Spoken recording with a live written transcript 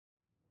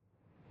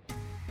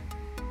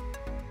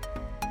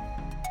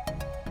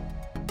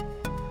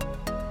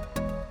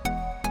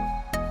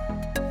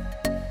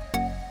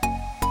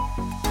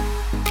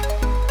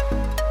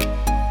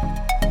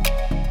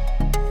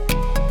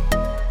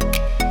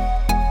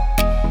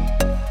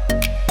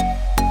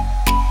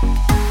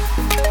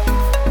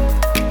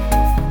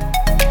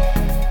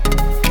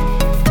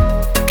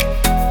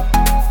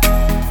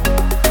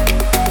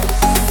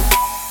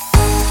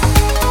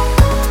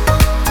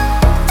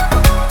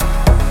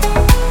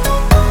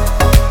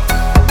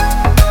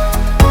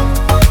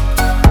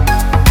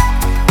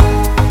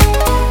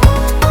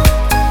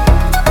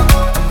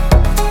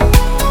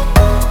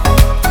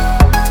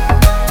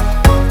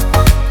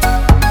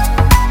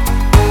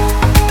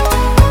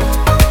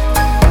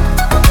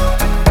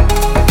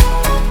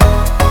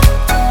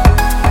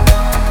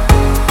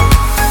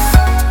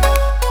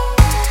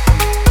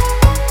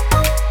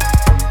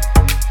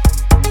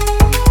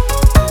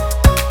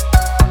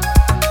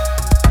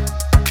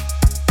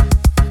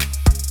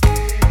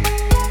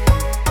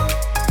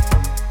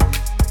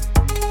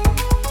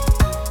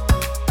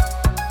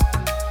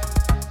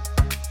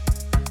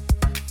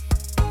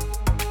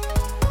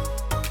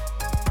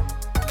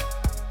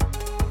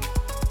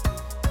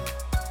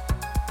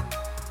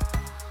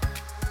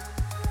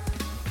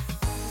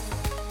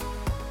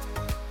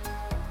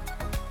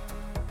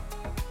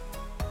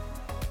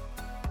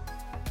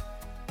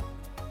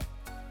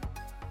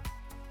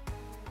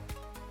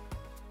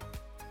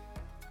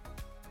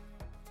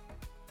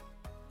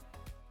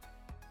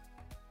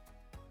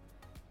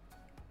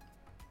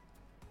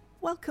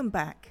Welcome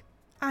back.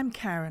 I'm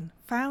Karen,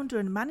 founder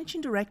and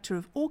managing director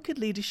of Orchid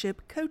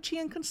Leadership Coaching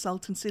and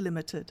Consultancy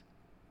Limited.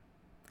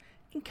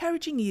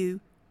 Encouraging you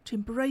to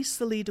embrace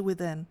the leader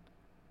within.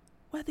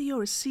 Whether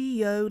you're a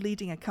CEO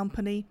leading a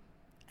company,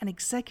 an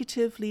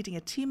executive leading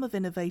a team of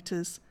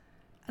innovators,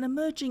 an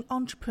emerging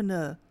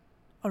entrepreneur,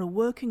 or a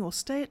working or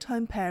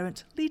stay-at-home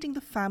parent leading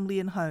the family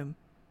and home,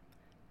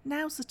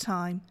 now's the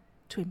time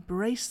to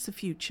embrace the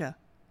future.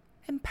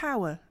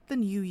 Empower the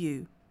new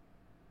you.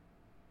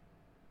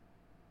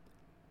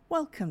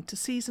 Welcome to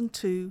Season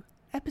 2,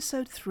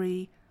 Episode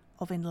 3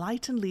 of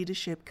Enlightened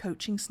Leadership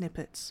Coaching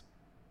Snippets,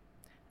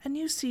 a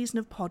new season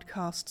of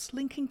podcasts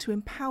linking to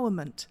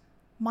empowerment,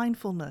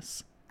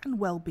 mindfulness, and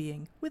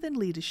well-being within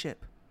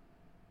leadership.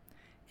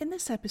 In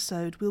this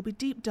episode, we'll be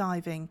deep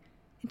diving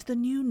into the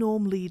new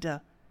norm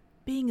leader,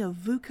 being a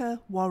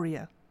VUCA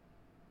warrior.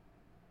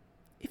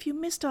 If you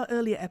missed our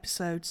earlier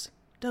episodes,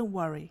 don't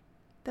worry.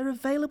 They're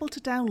available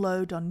to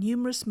download on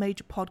numerous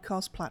major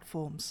podcast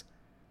platforms.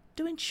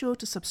 Do ensure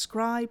to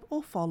subscribe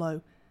or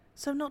follow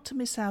so not to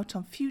miss out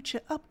on future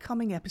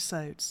upcoming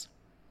episodes.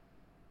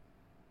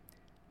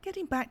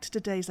 Getting back to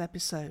today's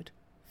episode,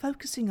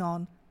 focusing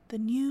on the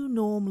new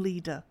norm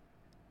leader,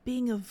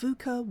 being a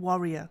VUCA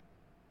warrior.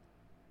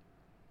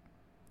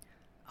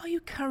 Are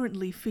you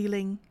currently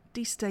feeling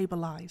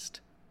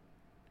destabilized,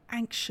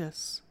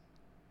 anxious,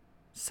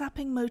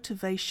 sapping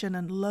motivation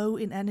and low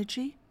in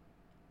energy?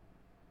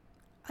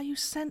 Are you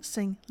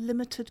sensing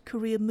limited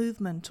career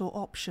movement or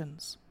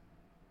options?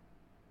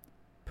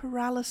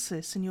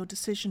 Paralysis in your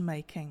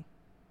decision-making?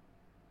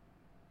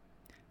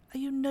 Are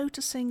you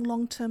noticing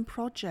long-term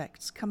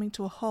projects coming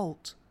to a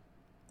halt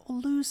or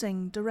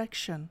losing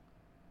direction?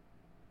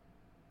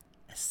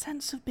 A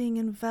sense of being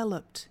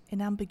enveloped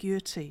in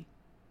ambiguity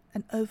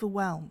and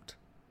overwhelmed?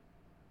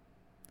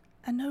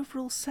 An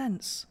overall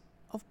sense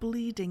of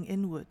bleeding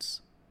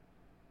inwards?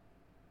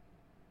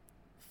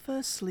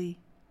 Firstly,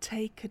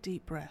 take a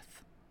deep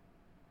breath.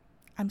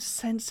 I'm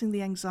sensing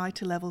the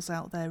anxiety levels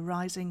out there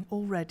rising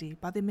already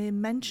by the mere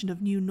mention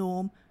of new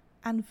norm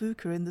and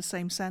VUCA in the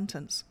same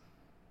sentence.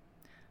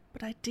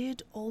 But I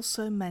did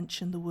also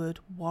mention the word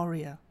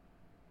warrior.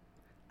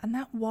 And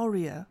that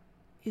warrior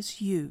is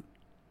you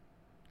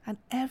and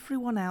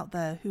everyone out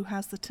there who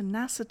has the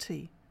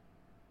tenacity,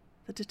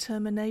 the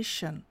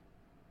determination,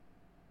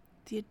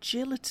 the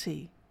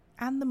agility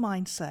and the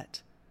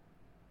mindset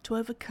to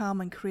overcome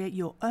and create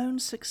your own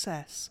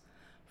success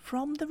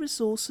from the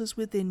resources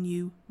within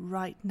you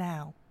right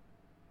now,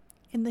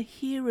 in the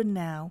here and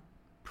now,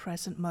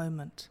 present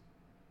moment.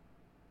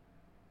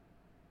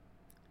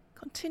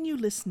 Continue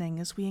listening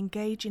as we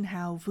engage in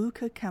how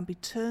VUCA can be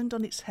turned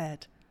on its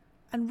head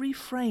and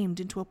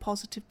reframed into a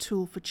positive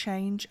tool for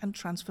change and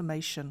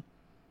transformation,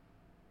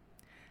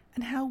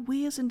 and how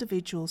we as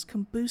individuals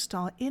can boost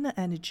our inner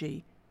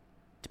energy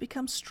to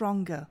become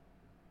stronger,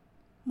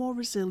 more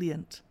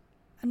resilient,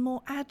 and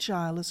more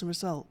agile as a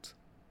result,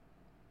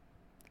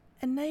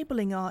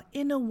 enabling our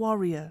inner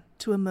warrior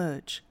to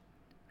emerge,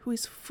 who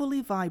is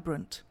fully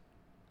vibrant,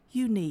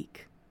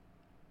 unique,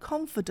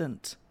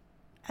 confident,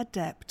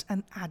 adept,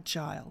 and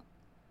agile.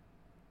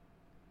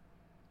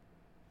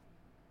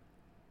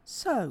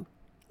 So,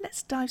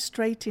 let's dive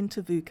straight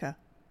into VUCA.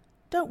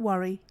 Don't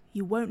worry,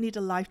 you won't need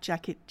a life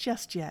jacket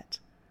just yet.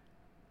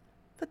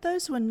 For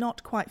those who are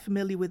not quite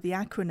familiar with the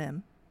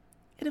acronym,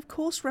 it of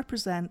course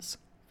represents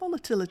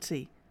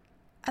volatility,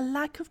 a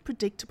lack of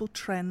predictable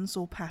trends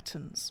or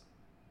patterns.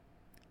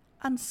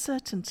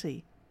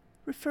 Uncertainty,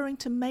 referring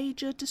to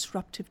major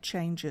disruptive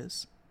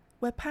changes,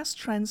 where past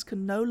trends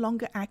can no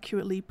longer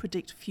accurately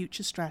predict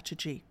future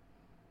strategy.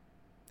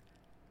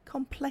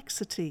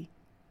 Complexity,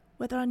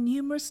 where there are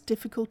numerous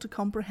difficult to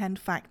comprehend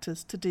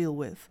factors to deal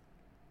with.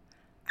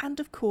 And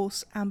of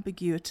course,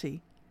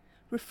 ambiguity,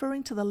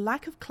 referring to the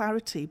lack of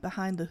clarity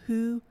behind the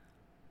who,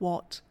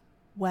 what,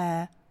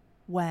 where,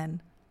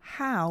 when,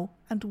 how,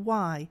 and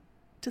why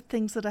to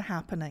things that are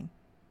happening.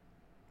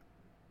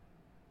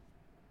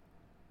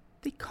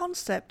 The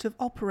concept of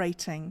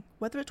operating,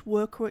 whether at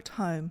work or at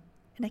home,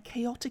 in a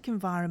chaotic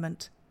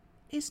environment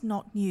is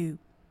not new.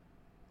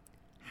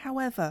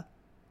 However,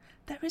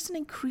 there is an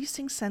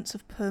increasing sense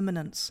of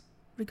permanence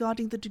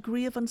regarding the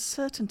degree of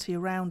uncertainty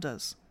around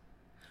us,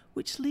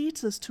 which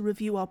leads us to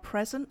review our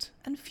present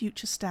and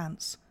future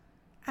stance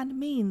and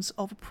means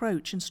of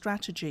approach and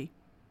strategy.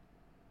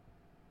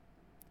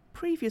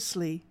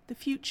 Previously, the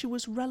future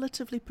was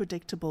relatively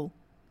predictable,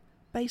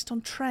 based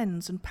on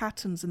trends and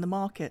patterns in the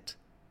market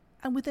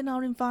and within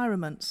our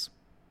environments.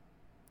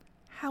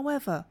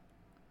 However,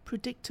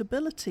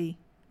 predictability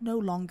no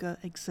longer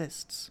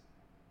exists.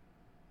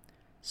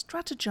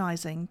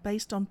 Strategizing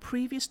based on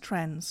previous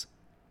trends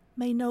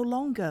may no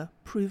longer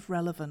prove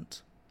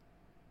relevant.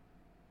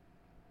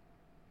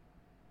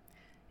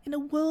 In a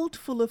world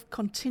full of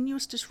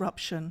continuous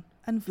disruption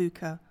and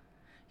VUCA,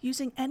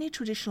 using any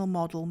traditional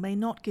model may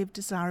not give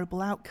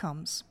desirable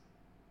outcomes,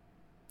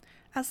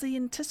 as the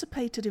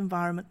anticipated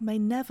environment may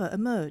never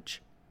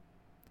emerge.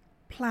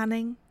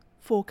 Planning,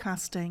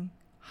 forecasting,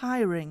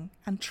 hiring,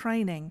 and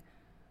training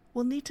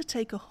will need to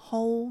take a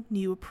whole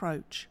new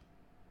approach.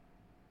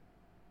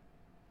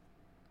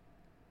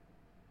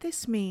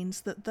 This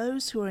means that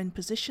those who are in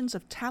positions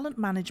of talent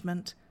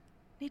management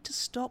need to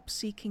stop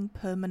seeking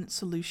permanent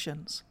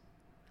solutions.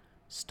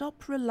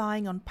 Stop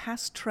relying on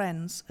past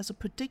trends as a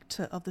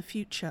predictor of the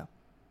future.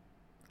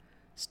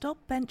 Stop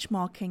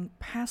benchmarking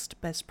past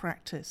best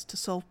practice to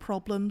solve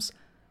problems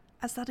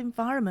as that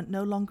environment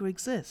no longer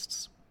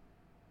exists.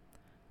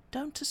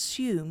 Don't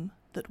assume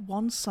that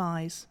one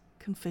size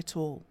can fit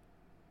all.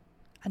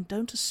 And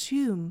don't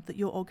assume that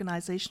your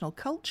organizational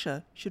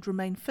culture should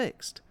remain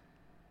fixed.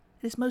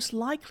 It is most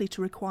likely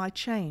to require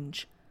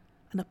change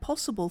and a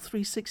possible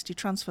 360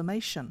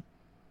 transformation.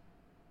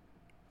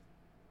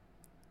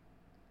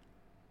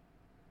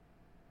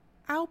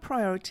 Our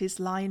priorities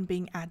lie in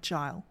being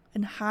agile,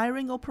 in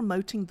hiring or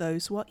promoting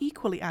those who are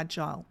equally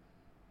agile,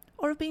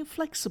 or of being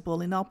flexible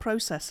in our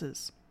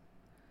processes.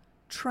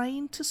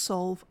 Train to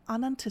solve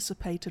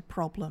unanticipated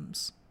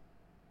problems.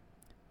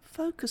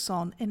 Focus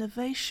on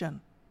innovation.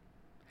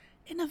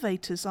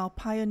 Innovators are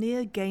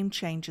pioneer game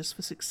changers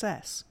for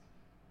success.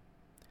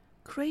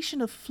 Creation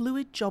of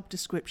fluid job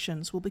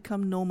descriptions will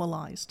become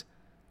normalized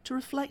to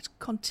reflect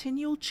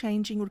continual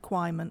changing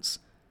requirements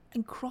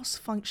and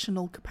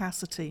cross-functional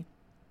capacity.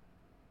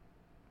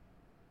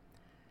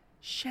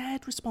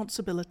 Shared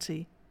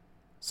responsibility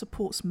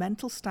supports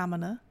mental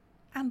stamina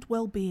and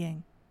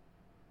well-being.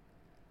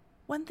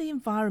 When the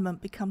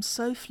environment becomes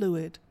so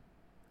fluid,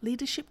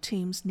 leadership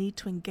teams need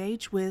to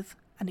engage with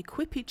and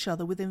equip each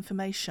other with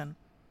information.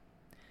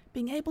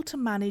 Being able to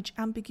manage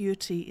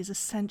ambiguity is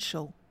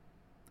essential.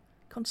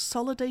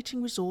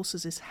 Consolidating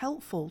resources is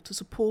helpful to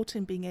support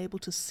in being able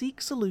to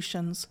seek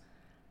solutions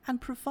and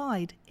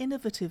provide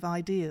innovative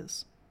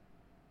ideas.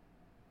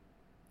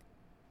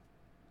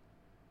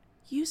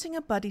 Using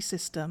a buddy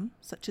system,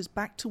 such as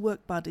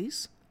back-to-work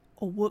buddies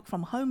or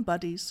work-from-home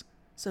buddies,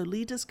 so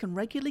leaders can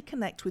regularly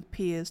connect with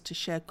peers to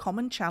share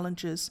common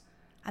challenges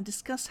and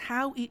discuss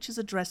how each is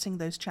addressing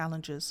those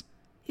challenges,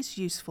 is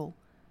useful,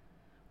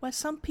 where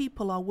some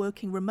people are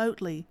working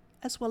remotely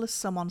as well as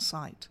some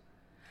on-site,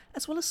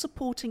 as well as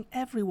supporting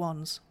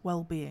everyone's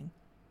well-being.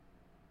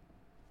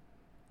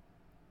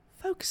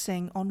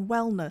 Focusing on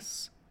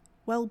wellness,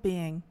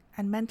 well-being,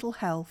 and mental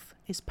health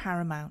is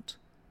paramount.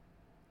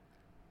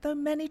 Though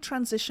many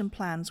transition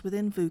plans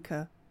within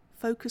VUCA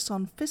focus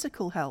on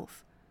physical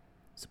health,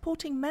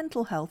 supporting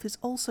mental health is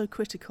also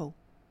critical.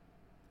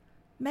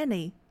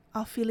 Many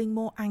are feeling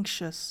more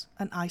anxious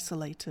and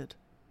isolated.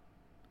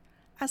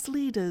 As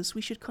leaders,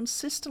 we should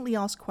consistently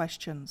ask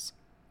questions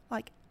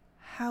like,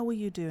 "How are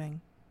you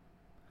doing?"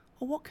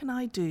 or "What can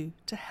I do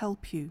to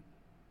help you?"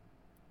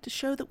 to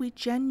show that we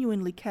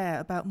genuinely care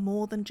about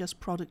more than just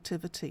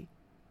productivity.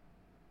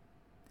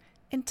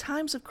 In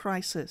times of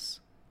crisis,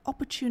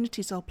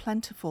 opportunities are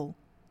plentiful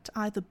to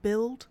either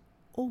build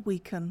or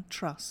weaken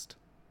trust.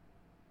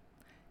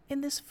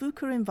 In this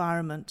VUCA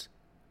environment,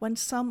 when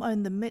some are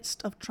in the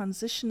midst of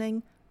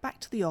transitioning back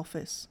to the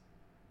office,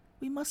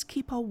 we must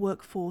keep our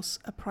workforce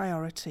a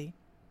priority.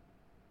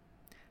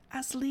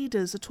 As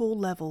leaders at all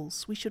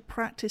levels, we should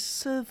practice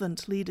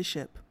servant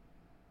leadership,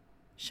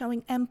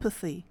 showing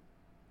empathy,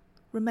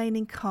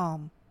 remaining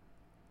calm,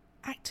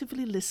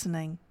 actively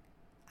listening,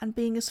 and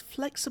being as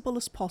flexible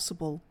as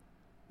possible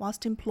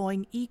whilst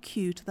employing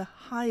EQ to the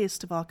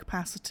highest of our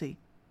capacity.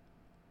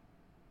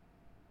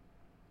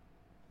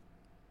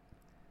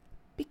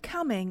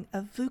 Becoming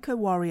a VUCA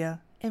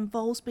warrior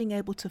involves being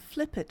able to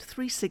flip it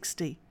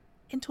 360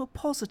 into a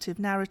positive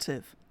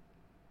narrative.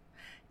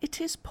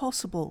 It is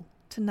possible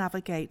to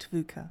navigate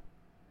VUCA.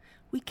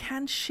 We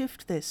can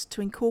shift this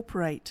to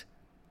incorporate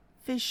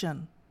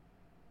vision,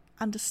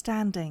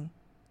 understanding,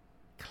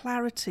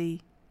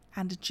 clarity,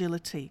 and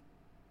agility,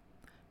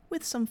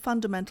 with some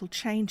fundamental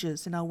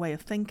changes in our way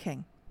of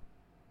thinking.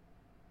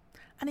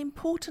 An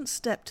important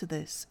step to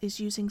this is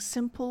using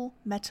simple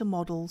meta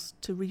models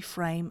to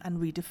reframe and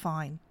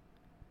redefine.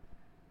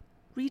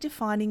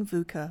 Redefining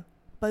VUCA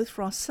both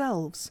for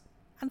ourselves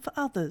and for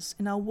others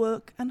in our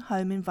work and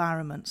home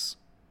environments.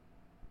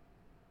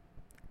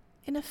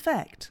 In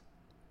effect,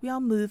 we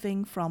are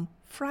moving from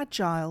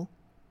fragile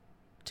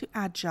to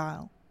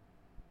agile,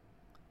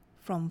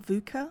 from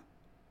VUCA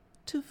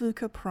to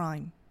VUCA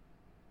Prime.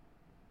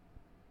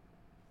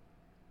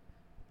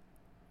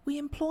 We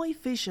employ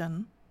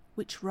vision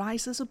which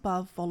rises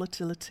above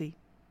volatility.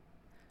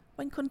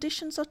 When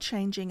conditions are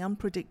changing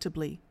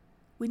unpredictably,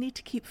 we need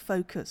to keep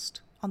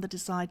focused on the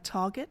desired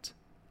target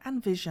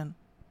and vision.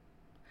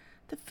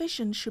 The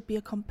vision should be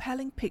a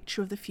compelling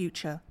picture of the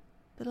future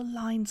that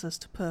aligns us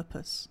to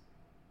purpose,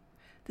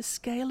 the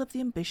scale of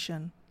the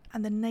ambition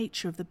and the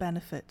nature of the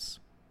benefits.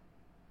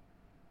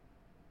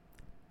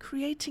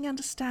 Creating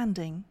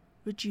understanding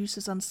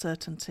reduces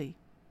uncertainty.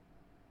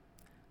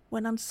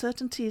 When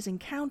uncertainty is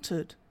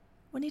encountered,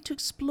 we need to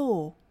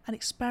explore and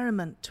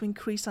experiment to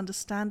increase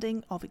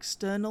understanding of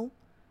external,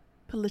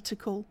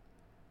 political,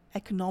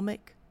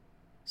 economic,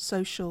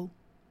 social,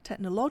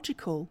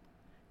 technological,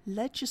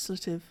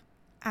 legislative,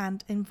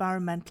 and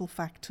environmental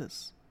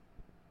factors.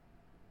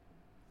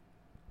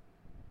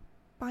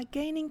 By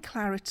gaining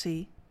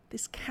clarity,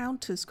 this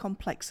counters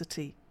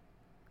complexity.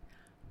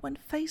 When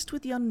faced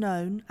with the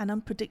unknown and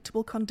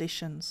unpredictable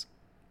conditions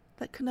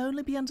that can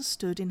only be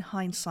understood in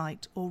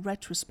hindsight or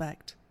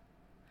retrospect,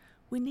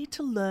 we need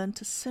to learn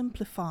to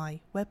simplify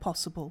where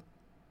possible,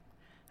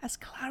 as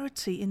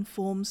clarity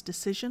informs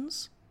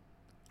decisions,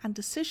 and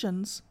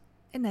decisions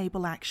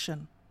enable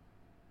action.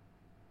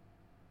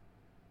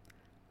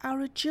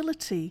 Our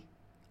agility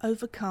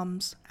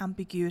overcomes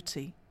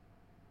ambiguity.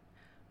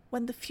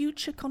 When the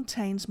future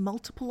contains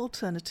multiple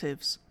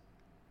alternatives,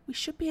 we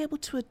should be able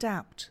to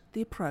adapt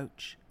the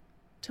approach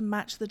to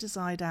match the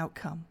desired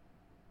outcome.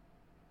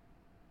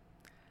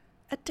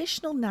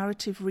 Additional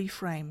narrative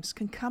reframes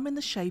can come in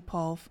the shape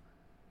of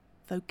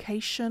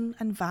vocation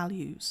and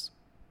values.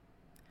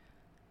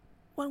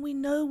 When we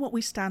know what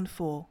we stand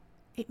for,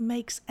 it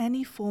makes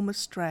any form of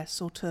stress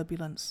or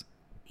turbulence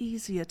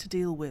easier to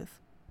deal with.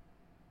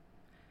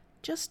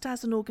 Just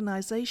as an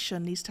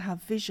organisation needs to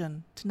have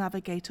vision to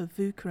navigate a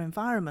VUCA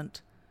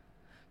environment,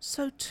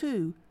 so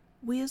too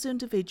we as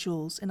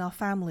individuals in our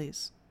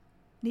families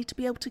need to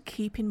be able to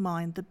keep in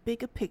mind the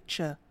bigger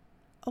picture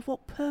of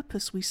what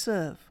purpose we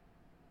serve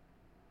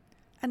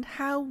and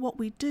how what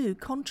we do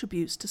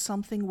contributes to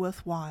something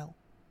worthwhile.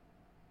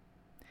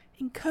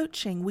 In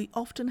coaching, we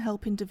often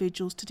help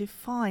individuals to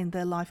define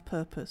their life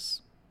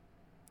purpose.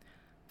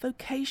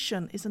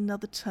 Vocation is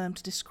another term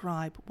to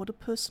describe what a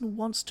person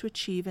wants to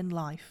achieve in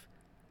life,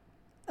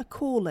 a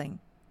calling,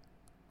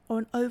 or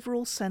an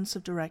overall sense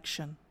of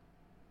direction.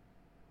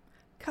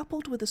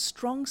 Coupled with a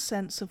strong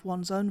sense of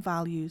one's own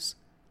values,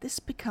 this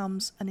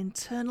becomes an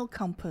internal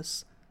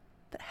compass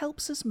that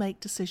helps us make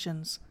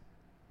decisions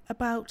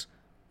about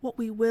what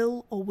we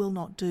will or will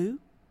not do,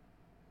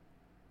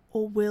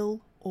 or will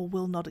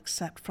not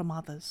accept from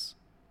others.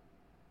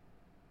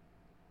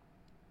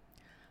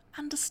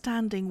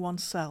 Understanding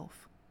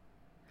oneself.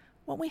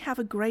 When we have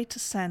a greater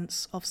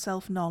sense of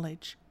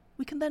self-knowledge,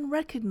 we can then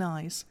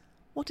recognize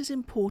what is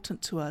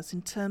important to us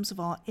in terms of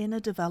our inner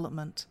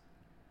development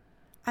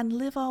and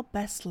live our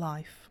best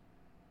life.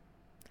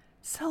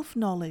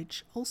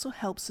 Self-knowledge also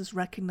helps us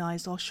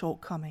recognize our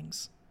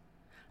shortcomings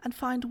and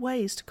find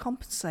ways to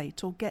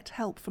compensate or get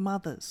help from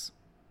others.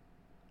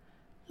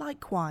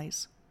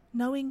 Likewise,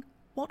 knowing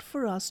what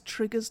for us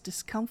triggers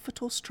discomfort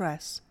or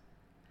stress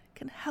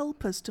can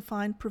help us to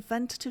find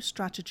preventative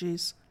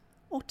strategies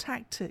or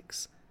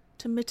tactics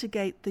to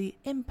mitigate the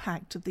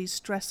impact of these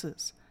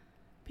stresses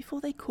before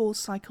they cause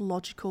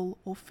psychological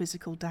or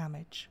physical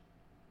damage.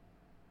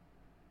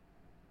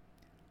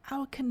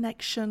 Our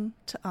connection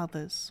to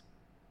others.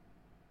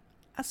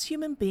 As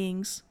human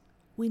beings,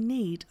 we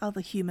need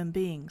other human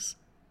beings.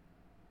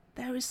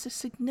 There is a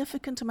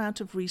significant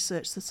amount of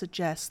research that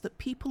suggests that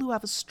people who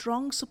have a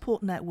strong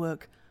support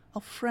network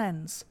of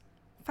friends,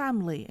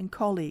 family and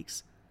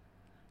colleagues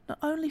not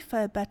only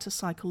fare better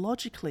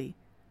psychologically,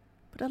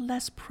 but are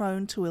less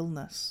prone to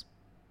illness.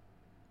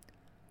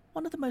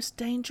 One of the most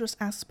dangerous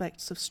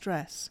aspects of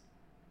stress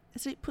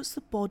is that it puts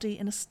the body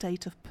in a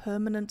state of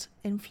permanent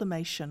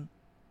inflammation.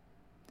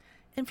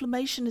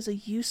 Inflammation is a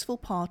useful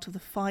part of the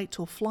fight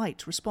or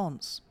flight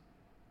response.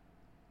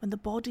 When the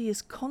body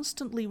is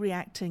constantly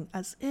reacting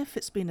as if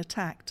it's been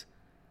attacked,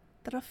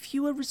 there are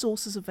fewer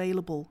resources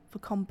available for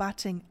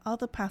combating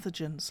other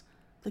pathogens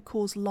that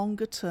cause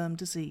longer-term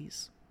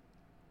disease.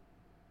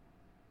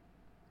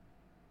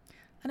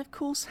 And of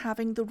course,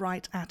 having the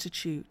right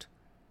attitude.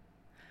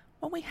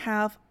 When we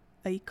have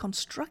a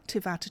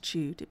constructive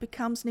attitude, it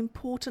becomes an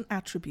important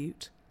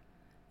attribute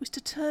which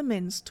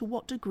determines to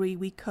what degree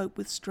we cope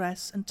with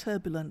stress and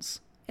turbulence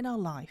in our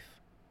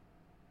life.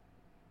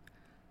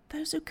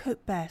 Those who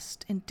cope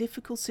best in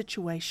difficult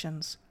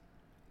situations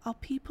are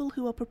people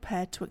who are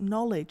prepared to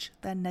acknowledge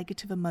their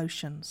negative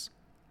emotions,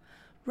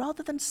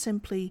 rather than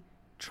simply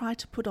try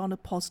to put on a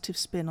positive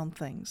spin on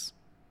things.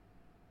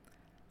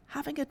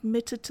 Having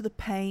admitted to the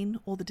pain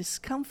or the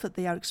discomfort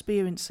they are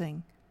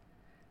experiencing,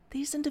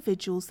 these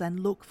individuals then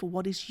look for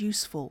what is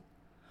useful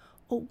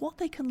or what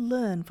they can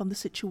learn from the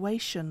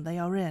situation they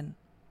are in.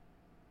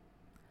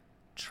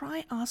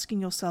 Try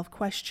asking yourself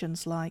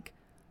questions like,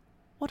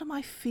 what am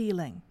I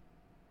feeling?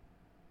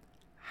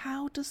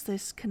 How does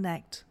this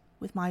connect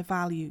with my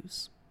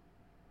values?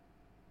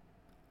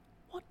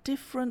 What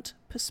different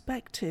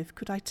perspective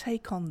could I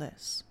take on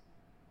this?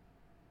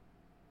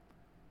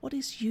 What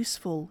is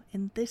useful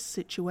in this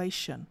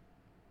situation?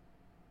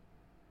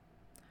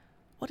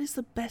 What is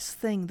the best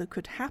thing that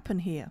could happen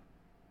here?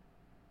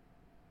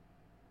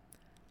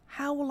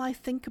 How will I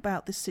think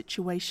about this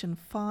situation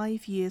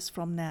 5 years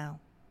from now?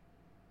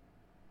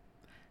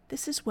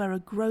 This is where a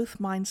growth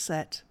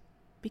mindset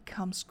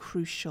becomes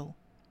crucial.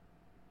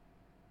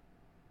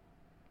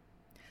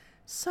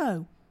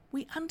 So,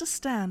 we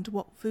understand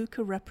what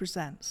VUCA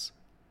represents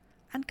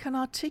and can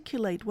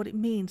articulate what it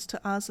means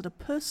to us at a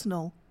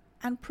personal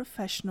and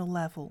professional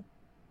level.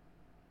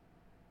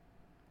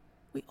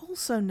 We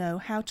also know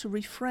how to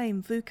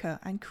reframe VUCA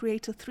and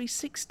create a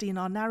 360 in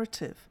our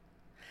narrative,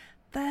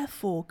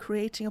 therefore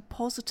creating a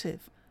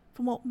positive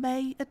from what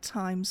may at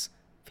times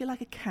feel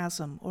like a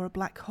chasm or a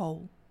black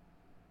hole.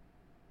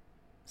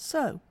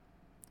 So,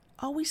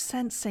 are we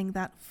sensing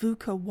that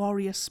VUCA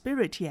warrior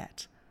spirit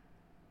yet?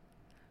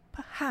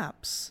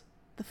 Perhaps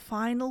the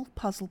final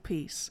puzzle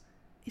piece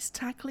is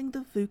tackling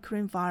the VUCA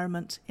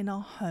environment in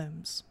our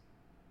homes,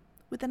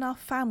 within our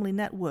family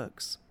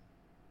networks,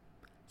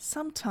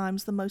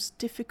 sometimes the most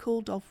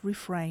difficult of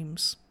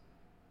reframes,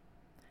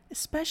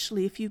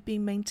 especially if you've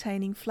been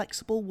maintaining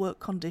flexible work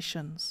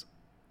conditions,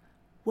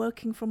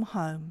 working from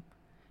home,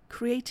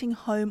 creating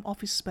home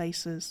office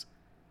spaces,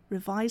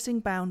 revising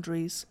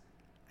boundaries,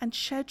 and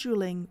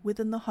scheduling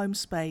within the home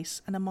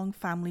space and among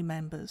family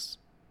members.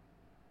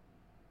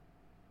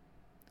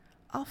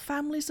 Our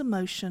family's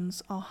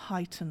emotions are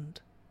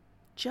heightened,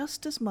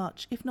 just as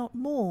much, if not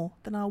more,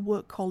 than our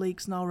work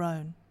colleagues and our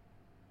own,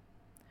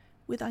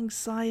 with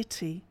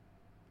anxiety,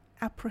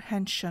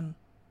 apprehension,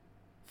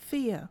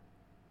 fear,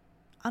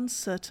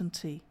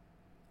 uncertainty,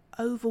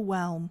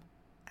 overwhelm,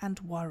 and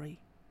worry.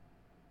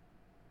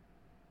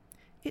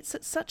 It's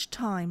at such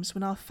times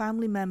when our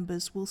family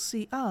members will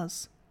see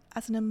us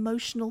as an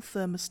emotional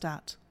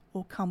thermostat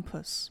or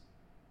compass.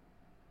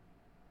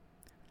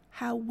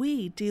 How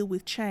we deal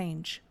with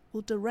change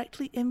will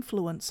directly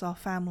influence our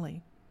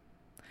family,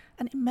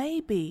 and it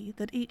may be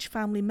that each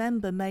family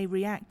member may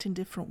react in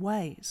different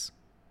ways,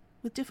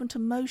 with different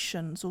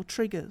emotions or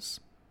triggers.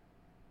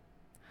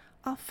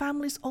 Our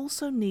families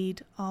also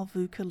need our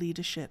VUCA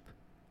leadership,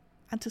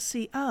 and to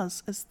see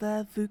us as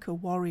their VUCA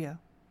warrior.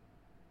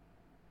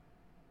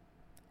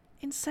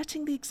 In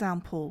setting the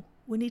example,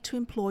 we need to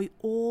employ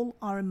all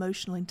our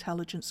emotional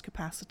intelligence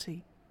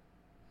capacity,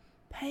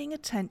 paying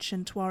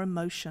attention to our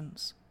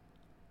emotions,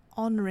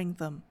 honouring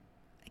them,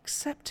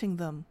 accepting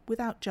them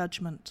without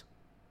judgment.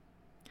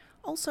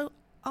 Also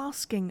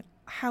asking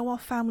how our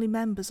family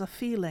members are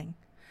feeling,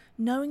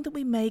 knowing that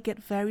we may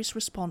get various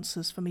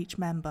responses from each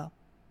member.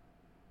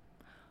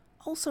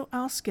 Also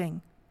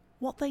asking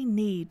what they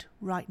need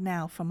right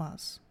now from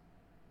us,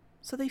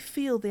 so they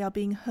feel they are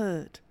being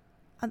heard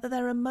and that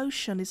their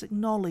emotion is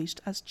acknowledged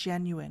as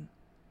genuine.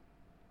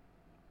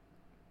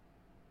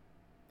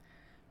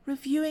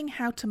 Reviewing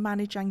how to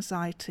manage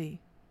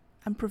anxiety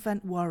and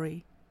prevent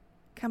worry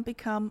can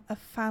become a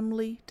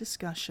family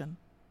discussion,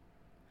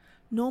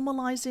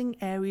 normalizing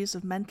areas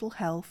of mental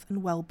health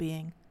and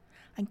well-being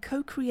and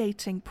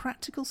co-creating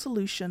practical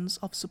solutions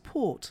of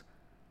support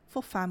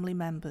for family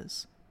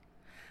members.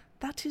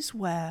 That is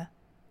where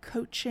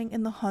coaching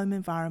in the home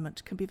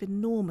environment can be of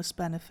enormous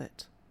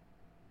benefit.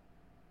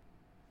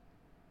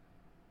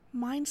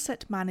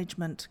 Mindset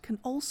management can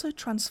also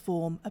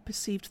transform a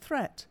perceived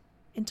threat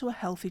into a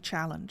healthy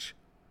challenge.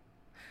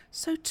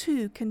 So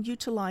too can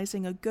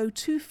utilizing a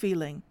go-to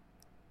feeling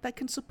that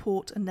can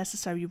support a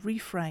necessary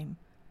reframe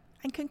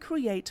and can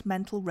create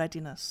mental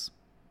readiness.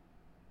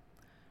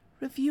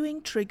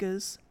 Reviewing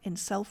triggers in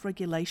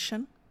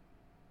self-regulation,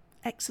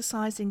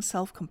 exercising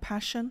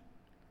self-compassion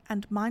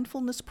and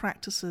mindfulness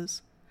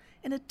practices,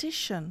 in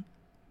addition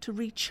to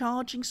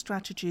recharging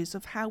strategies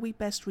of how we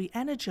best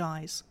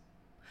re-energize,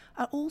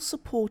 are all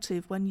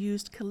supportive when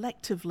used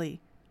collectively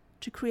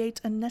to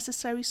create a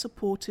necessary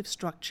supportive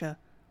structure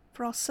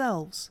for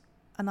ourselves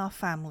and our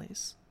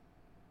families.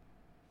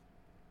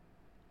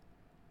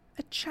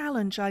 A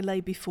challenge I lay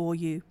before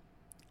you: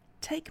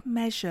 take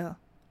measure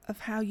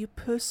of how you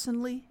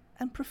personally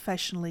and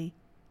professionally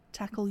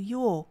tackle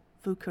your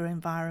VUCA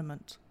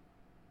environment.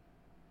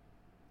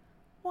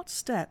 What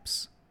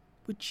steps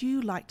would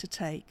you like to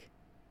take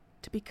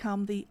to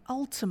become the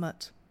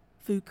ultimate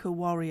VUCA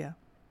warrior?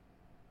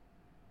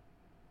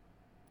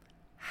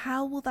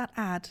 How will that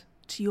add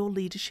to your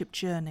leadership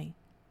journey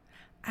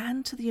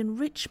and to the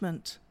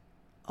enrichment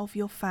of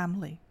your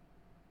family?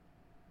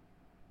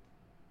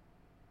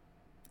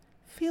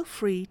 Feel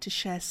free to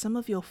share some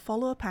of your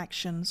follow-up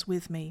actions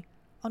with me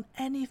on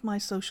any of my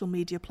social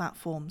media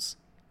platforms,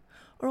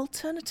 or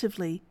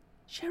alternatively,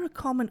 share a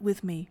comment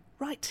with me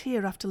right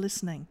here after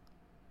listening.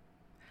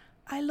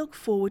 I look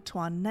forward to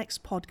our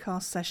next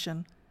podcast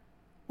session,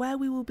 where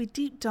we will be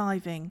deep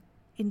diving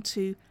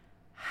into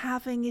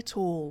having it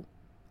all,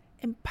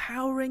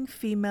 empowering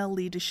female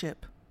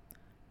leadership,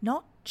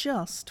 not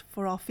just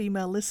for our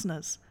female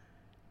listeners.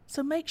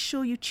 So make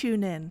sure you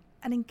tune in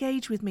and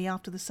engage with me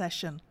after the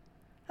session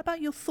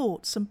about your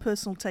thoughts and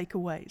personal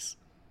takeaways.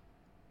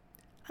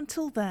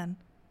 Until then,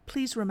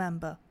 please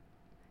remember,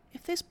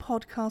 if this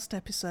podcast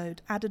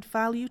episode added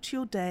value to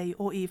your day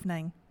or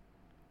evening,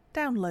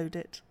 download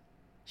it,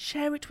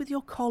 share it with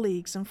your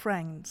colleagues and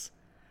friends,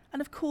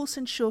 and of course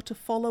ensure to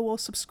follow or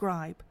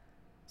subscribe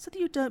so that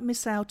you don't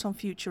miss out on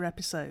future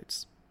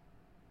episodes.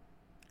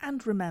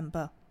 And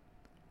remember,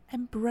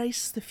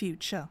 embrace the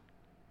future,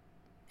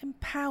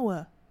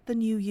 empower the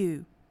new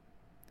you,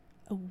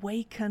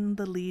 awaken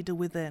the leader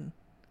within,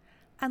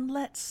 and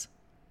let's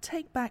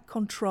take back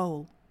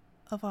control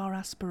of our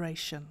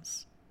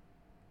aspirations.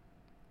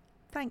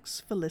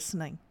 Thanks for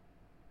listening.